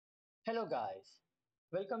Hello guys,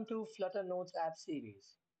 welcome to Flutter Notes App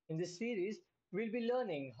series. In this series, we'll be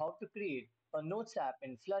learning how to create a Notes app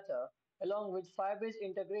in Flutter along with Firebase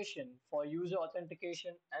integration for user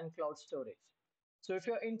authentication and cloud storage. So if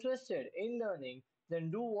you're interested in learning,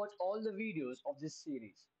 then do watch all the videos of this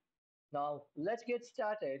series. Now let's get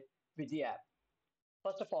started with the app.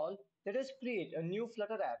 First of all, let us create a new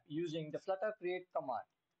Flutter app using the Flutter create command.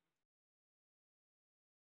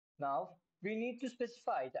 Now, we need to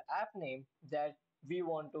specify the app name that we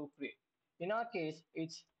want to create. In our case,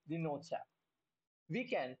 it's the Notes app. We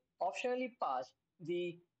can optionally pass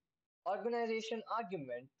the organization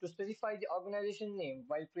argument to specify the organization name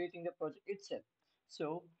while creating the project itself.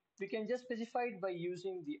 So, we can just specify it by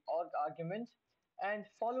using the org argument and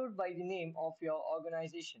followed by the name of your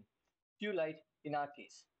organization, Lyte in our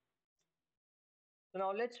case. So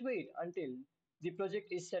now let's wait until the project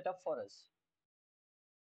is set up for us.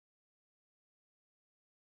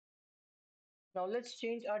 Now let's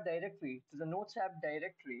change our directory to the Notes app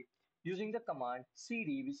directory using the command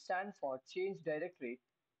cd, which stands for change directory.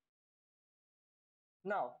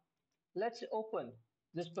 Now let's open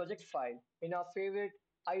this project file in our favorite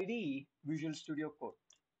IDE, Visual Studio Code.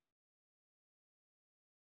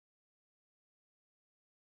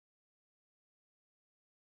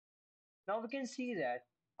 Now we can see that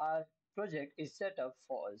our project is set up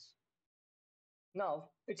for us. Now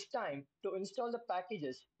it's time to install the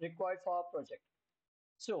packages required for our project.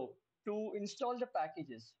 So to install the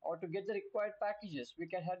packages or to get the required packages, we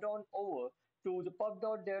can head on over to the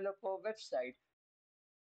pub.developer website.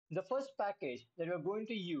 The first package that we're going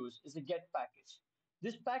to use is the get package.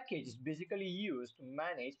 This package is basically used to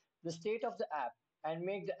manage the state of the app and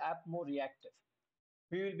make the app more reactive.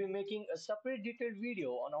 We will be making a separate detailed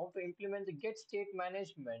video on how to implement the get state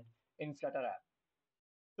management in Flutter app.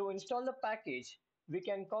 To install the package, we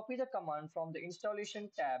can copy the command from the installation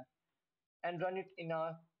tab and run it in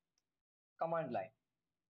our command line.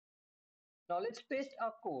 Now let's paste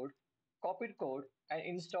our code, copied code, and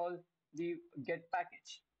install the get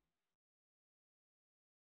package.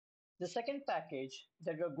 The second package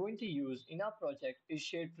that we are going to use in our project is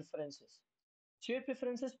Shared Preferences. Shared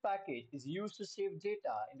Preferences package is used to save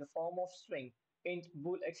data in the form of string, int,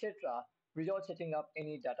 bool, etc. without setting up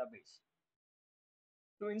any database.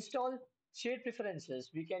 To install Shared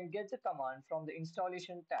Preferences, we can get the command from the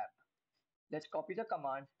installation tab. Let's copy the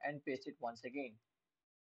command and paste it once again.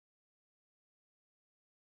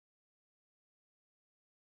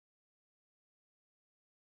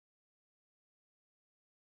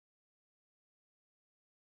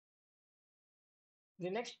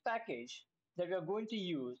 The next package that we are going to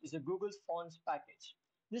use is a Google Fonts package.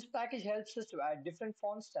 This package helps us to add different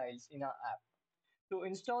font styles in our app. To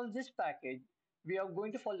install this package, we are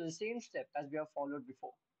going to follow the same step as we have followed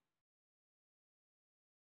before.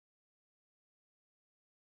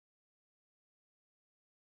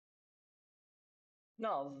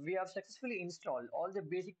 Now, we have successfully installed all the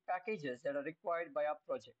basic packages that are required by our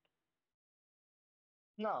project.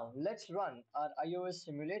 Now, let's run our iOS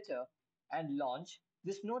simulator and launch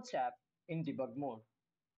this Notes app in debug mode.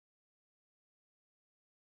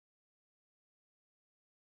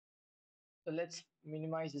 So let's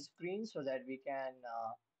minimize the screen so that we can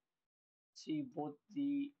see both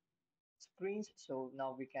the screens. So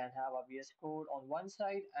now we can have our VS Code on one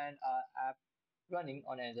side and our app running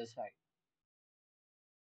on another side.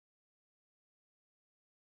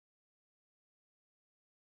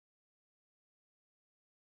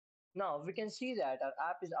 Now we can see that our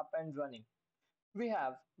app is up and running. We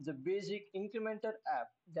have the basic incrementer app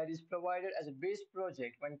that is provided as a base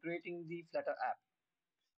project when creating the Flutter app.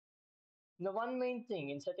 The one main thing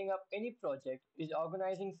in setting up any project is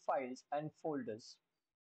organizing files and folders.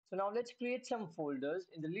 So now let's create some folders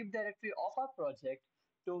in the lib directory of our project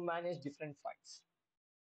to manage different files.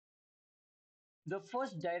 The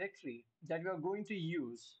first directory that we are going to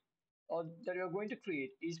use or that we are going to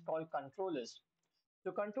create is called controllers.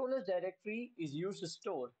 The controllers directory is used to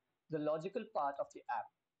store the logical part of the app.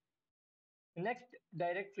 The next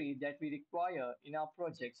directory that we require in our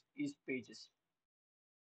projects is pages.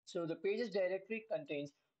 So the pages directory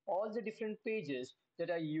contains all the different pages that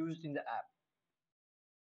are used in the app.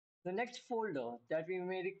 The next folder that we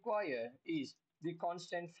may require is the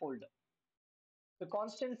constant folder. The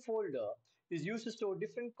constant folder is used to store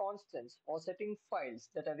different constants or setting files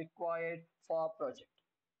that are required for our project.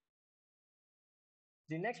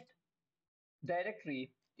 The next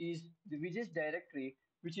directory is the widgets directory,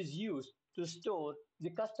 which is used to store the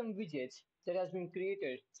custom widgets that has been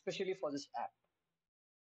created specially for this app.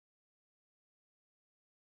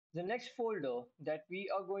 The next folder that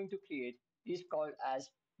we are going to create is called as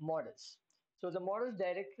models. So the models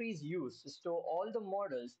directory is used to store all the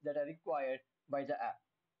models that are required by the app.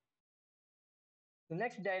 The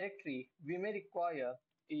next directory we may require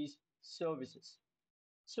is services.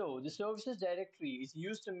 So the services directory is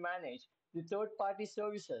used to manage the third-party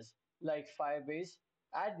services like Firebase,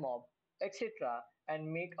 AdMob, etc.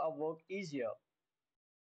 and make our work easier.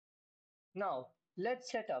 Now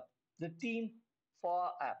let's set up the theme for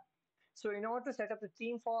our app. So in order to set up the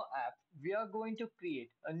theme for our app, we are going to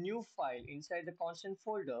create a new file inside the constant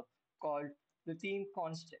folder called the theme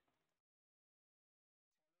constant.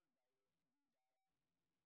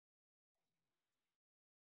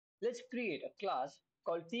 Let's create a class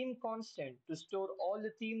called theme constant to store all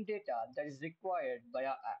the theme data that is required by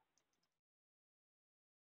our app.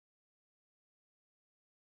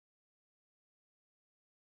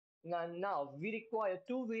 Now we require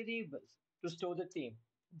two variables to store the theme.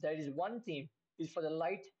 That is, one theme is for the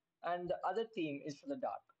light and the other theme is for the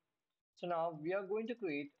dark. So now we are going to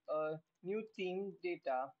create a new theme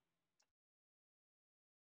data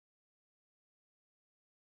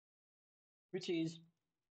which is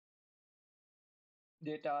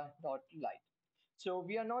data.light. So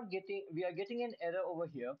we are getting an error over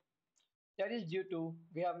here. That is due to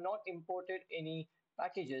we have not imported any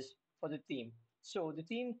packages for the theme. So the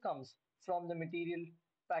theme comes from the material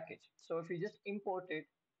package. So if we just import it,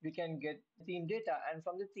 we can get theme data, and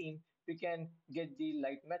from the theme, we can get the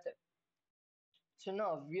light method. So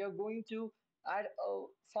now we are going to add a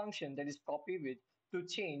function that is copy with to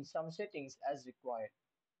change some settings as required.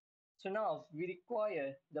 So now we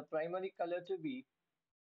require the primary color to be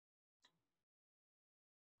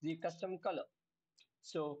the custom color.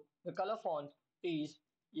 So the color font is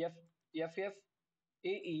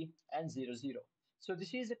FFAE and 00. So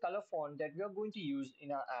this is the color font that we are going to use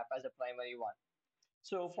in our app as a primary one.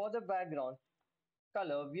 So for the background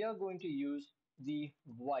color, we are going to use the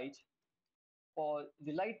white for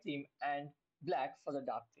the light theme and black for the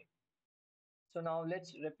dark theme. So now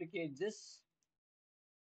let's replicate this.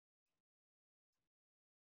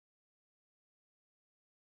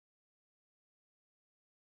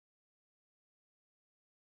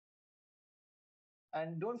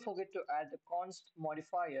 And don't forget to add the const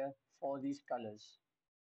modifier for these colors.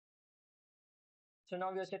 So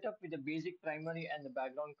now we are set up with the basic primary and the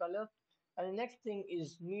background color. And the next thing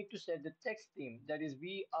is need to set the text theme. That is,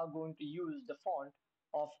 we are going to use the font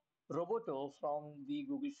of Roboto from the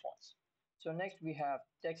Google Fonts. So next we have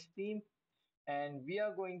text theme, and we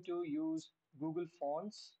are going to use Google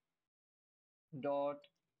Fonts dot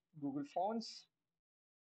Google Fonts,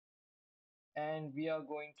 and we are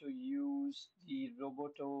going to use the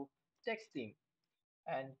Roboto text theme.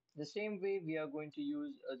 And the same way we are going to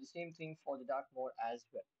use the same thing for the dark mode as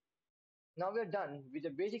well. Now we're done with the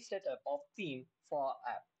basic setup of theme for our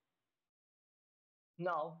app.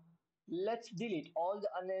 Now let's delete all the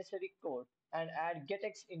unnecessary code and add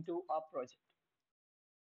getX into our project.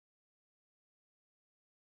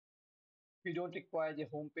 We don't require the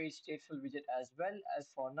homepage stateful widget as well as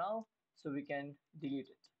for now, so we can delete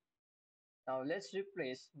it. Now let's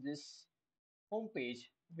replace this homepage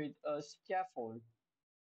with a scaffold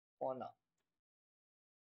for now.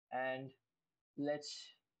 And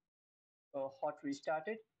let's hot restart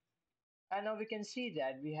it. And now we can see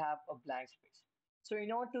that we have a blank space. So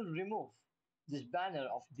in order to remove this banner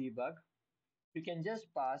of debug, we can just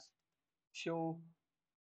pass show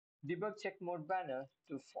debug check mode banner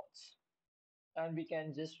to false. And we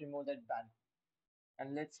can just remove that banner.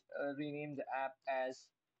 And let's rename the app as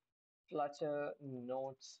Flutter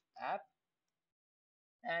Notes App.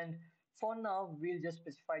 And for now, we'll just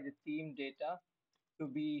specify the theme data to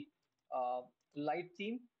be light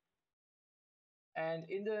theme. And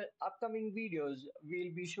in the upcoming videos,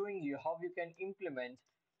 we'll be showing you how you can implement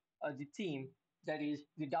the theme, that is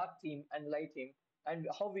the dark theme and light theme, and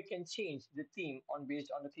how we can change the theme on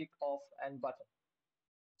based on the click of and button.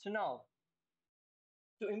 So now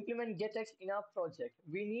to implement getX in our project,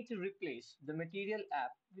 we need to replace the material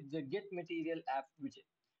app with the get material app widget,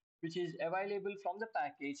 which is available from the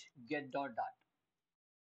package get.dart.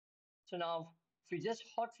 So now if we just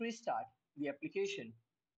hot restart the application,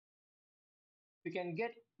 we can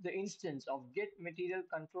get the instance of get material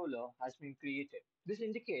controller has been created. This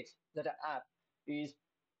indicates that the app is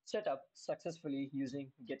set up successfully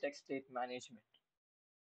using getX state management.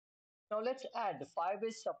 Now let's add the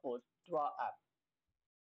Firebase support to our app.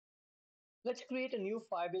 Let's create a new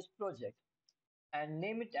Firebase project and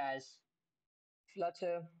name it as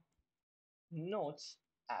Flutter Notes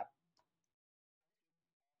App.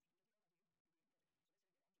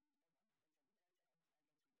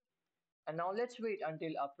 And now let's wait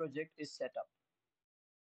until our project is set up.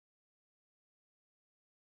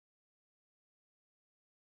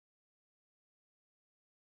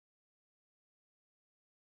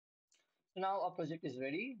 So now our project is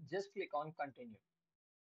ready. Just click on continue.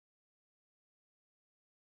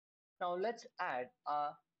 Now let's add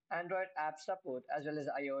Android app support as well as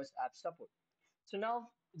iOS app support. So now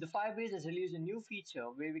the Firebase has released a new feature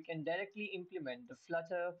where we can directly implement the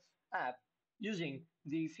Flutter app using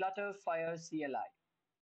the Flutter Fire CLI.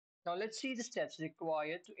 Now let's see the steps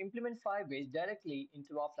required to implement Firebase directly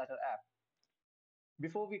into our Flutter app.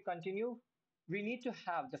 Before we continue, we need to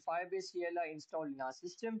have the Firebase CLI installed in our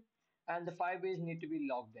system and the Firebase need to be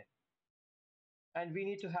logged in. And we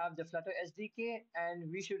need to have the Flutter SDK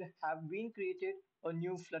and we should have been created a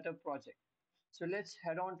new Flutter project. So let's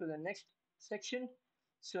head on to the next section.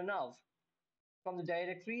 So now from the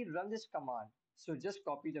directory, run this command. So just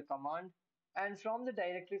copy the command and from the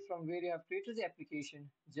directory from where you have created the application,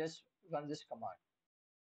 just run this command.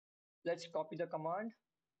 Let's copy the command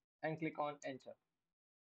and click on enter.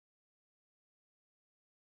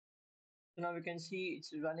 So now we can see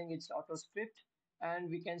it's running its auto script and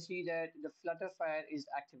we can see that the Flutterfire is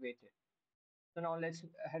activated. So now let's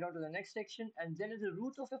head on to the next section and then at the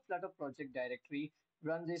root of a Flutter project directory,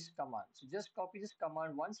 run this command. So just copy this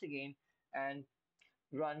command once again and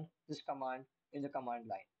run this command in the command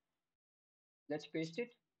line. Let's paste it.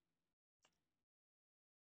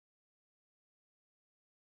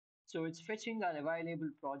 So it's fetching our available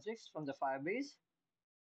projects from the Firebase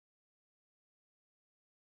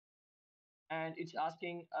and it's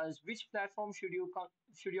asking us which platform should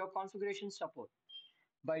your configuration support.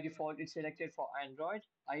 By default, it's selected for Android,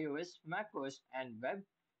 iOS, macOS, and web.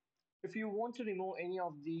 If you want to remove any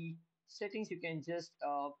of the settings, you can just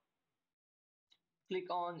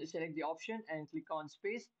select the option and click on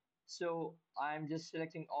space. So I'm just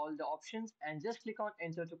selecting all the options and just click on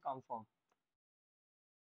enter to confirm.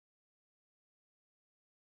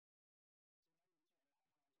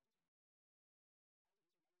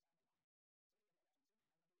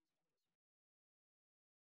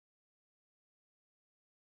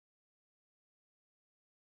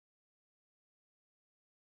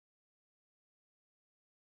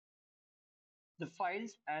 The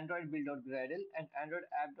files Android build.gradle and Android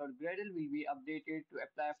app.gradle will be updated to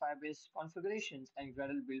apply Firebase configurations and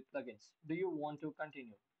Gradle build plugins. Do you want to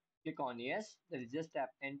continue? Click on yes, then just tap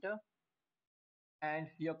enter and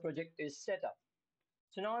your project is set up.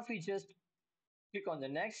 So now if we just click on the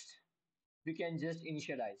next, we can just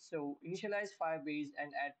initialize. So initialize Firebase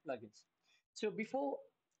and add plugins. So before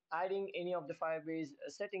adding any of the Firebase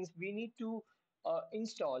settings, we need to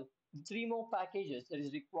install three more packages that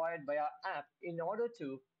is required by our app in order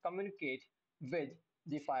to communicate with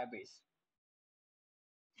the Firebase.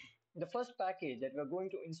 The first package that we're going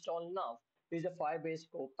to install now is the Firebase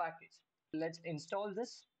Core package. Let's install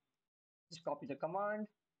this. Just copy the command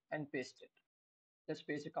and paste it. Let's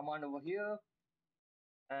paste the command over here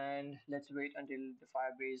and let's wait until the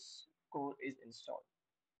Firebase core is installed.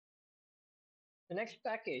 The next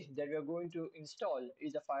package that we are going to install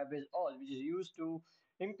is the Firebase All, which is used to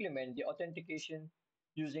implement the authentication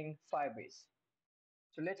using Firebase.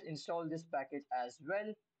 So let's install this package as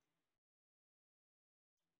well.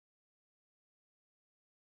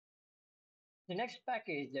 The next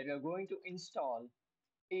package that we are going to install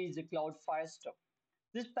is the Cloud Firestore.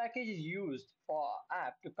 This package is used for our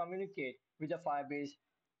app to communicate with the Firebase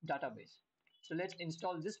database. So let's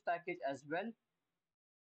install this package as well.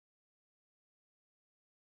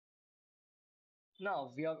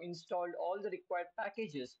 Now we have installed all the required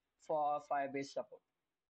packages for our Firebase support.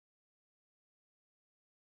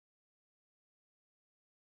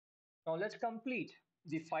 Now let's complete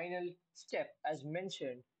the final step as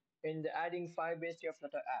mentioned in the adding Firebase to your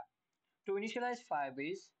Flutter app. To initialize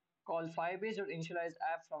Firebase, call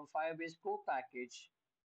firebase.initializeApp from Firebase core package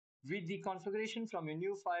with the configuration from your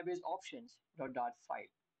new Firebase options.dart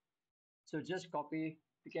file. So we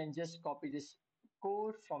can just copy this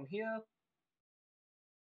code from here.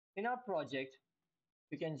 In our project,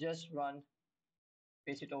 we can just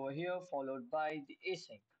paste it over here, followed by the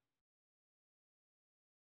async.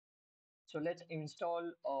 So let's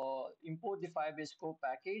import the Firebase core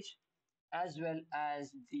package as well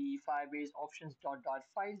as the Firebase options.dart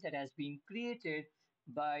file that has been created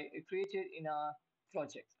in our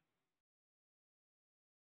project.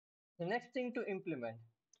 The next thing to implement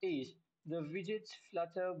is the widgets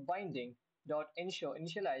flutter binding dot ensure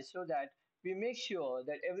initialize so that we make sure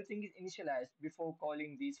that everything is initialized before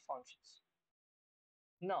calling these functions.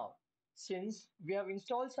 Now, since we have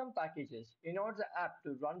installed some packages, in order the app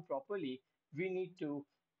to run properly, we need to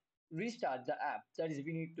restart the app. That is,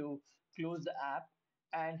 we need to close the app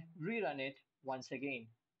and rerun it once again.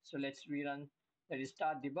 So let's rerun, that is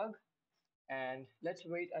start debug, and let's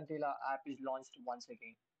wait until our app is launched once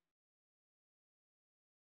again.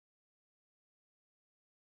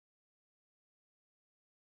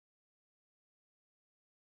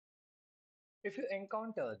 If you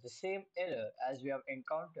encounter the same error as we have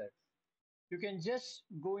encountered, you can just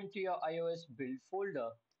go into your iOS build folder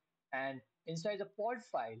and inside the pod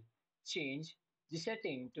file, change the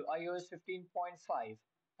setting to iOS 15.5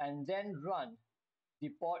 and then run the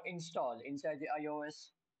pod install inside the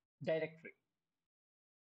iOS directory.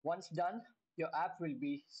 Once done, your app will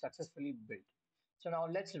be successfully built. So now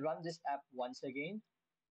let's run this app once again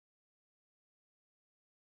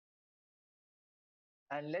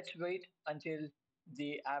and let's wait until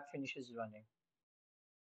the app finishes running.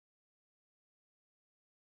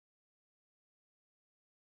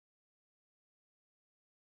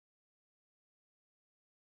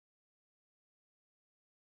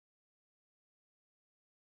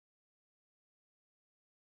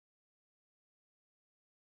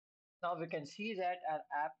 Now we can see that our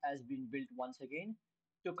app has been built once again.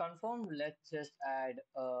 To confirm, let's just add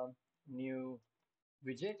a new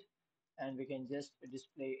widget and we can just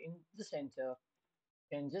display in the center,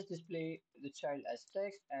 can just display the child as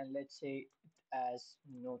text and let's say it as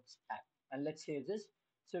Notes app. And let's save this.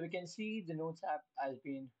 So we can see the Notes app has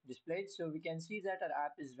been displayed. So we can see that our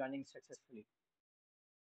app is running successfully.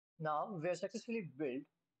 Now we have successfully built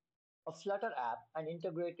a Flutter app and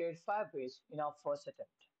integrated Firebase in our first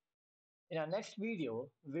attempt. In our next video,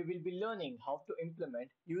 we will be learning how to implement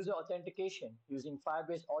user authentication using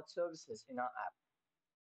Firebase Auth services in our app.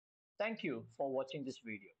 Thank you for watching this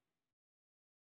video.